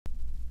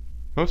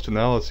Most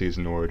analyses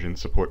in Origin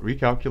support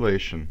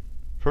recalculation.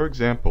 For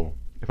example,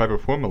 if I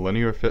perform a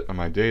linear fit on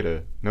my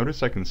data,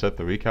 notice I can set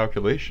the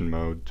recalculation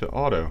mode to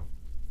Auto.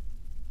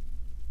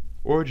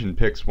 Origin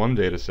picks one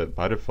dataset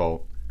by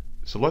default,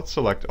 so let's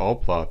select all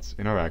plots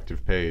in our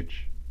active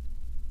page.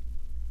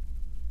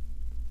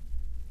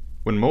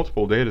 When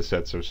multiple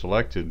datasets are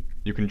selected,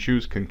 you can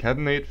choose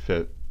Concatenate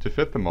Fit to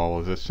fit them all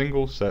as a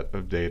single set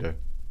of data.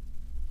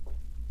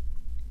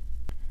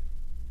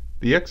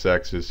 The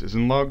x-axis is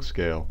in log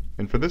scale,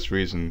 and for this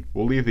reason,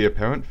 we'll leave the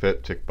Apparent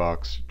Fit tick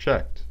box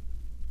checked.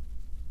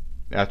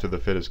 After the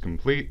fit is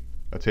complete,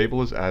 a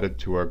table is added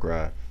to our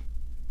graph.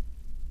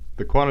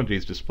 The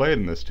quantities displayed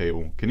in this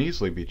table can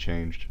easily be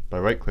changed by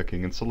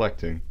right-clicking and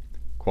selecting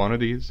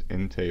Quantities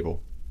in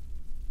Table.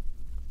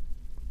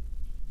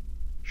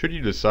 Should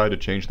you decide to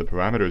change the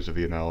parameters of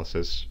the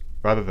analysis,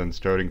 rather than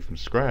starting from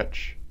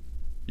scratch,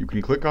 you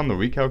can click on the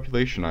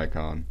recalculation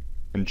icon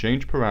and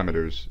change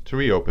parameters to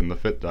reopen the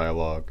Fit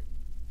dialog.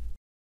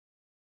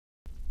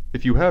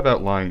 If you have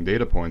outlying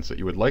data points that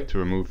you would like to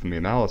remove from the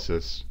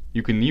analysis,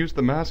 you can use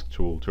the Mask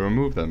tool to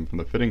remove them from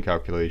the fitting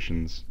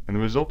calculations, and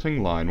the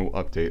resulting line will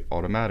update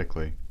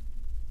automatically.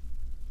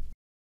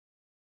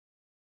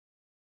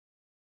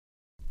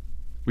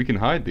 We can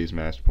hide these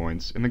masked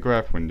points in the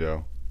graph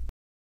window.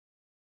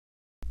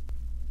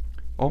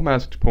 All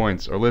masked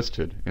points are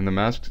listed in the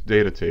masked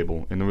data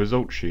table in the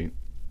result sheet.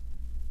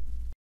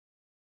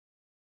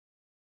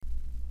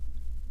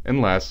 And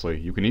lastly,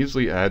 you can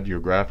easily add your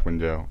graph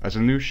window as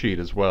a new sheet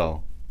as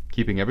well,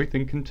 keeping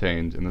everything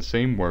contained in the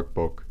same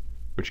workbook,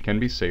 which can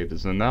be saved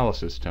as an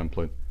analysis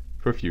template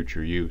for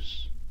future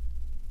use.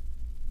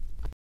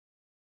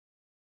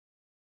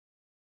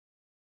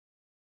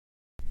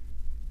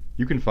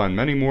 You can find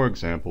many more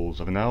examples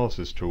of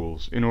analysis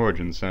tools in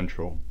Origin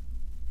Central,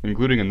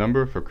 including a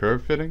number for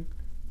curve fitting,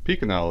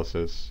 peak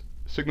analysis,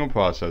 signal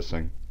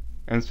processing,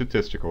 and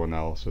statistical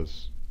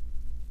analysis.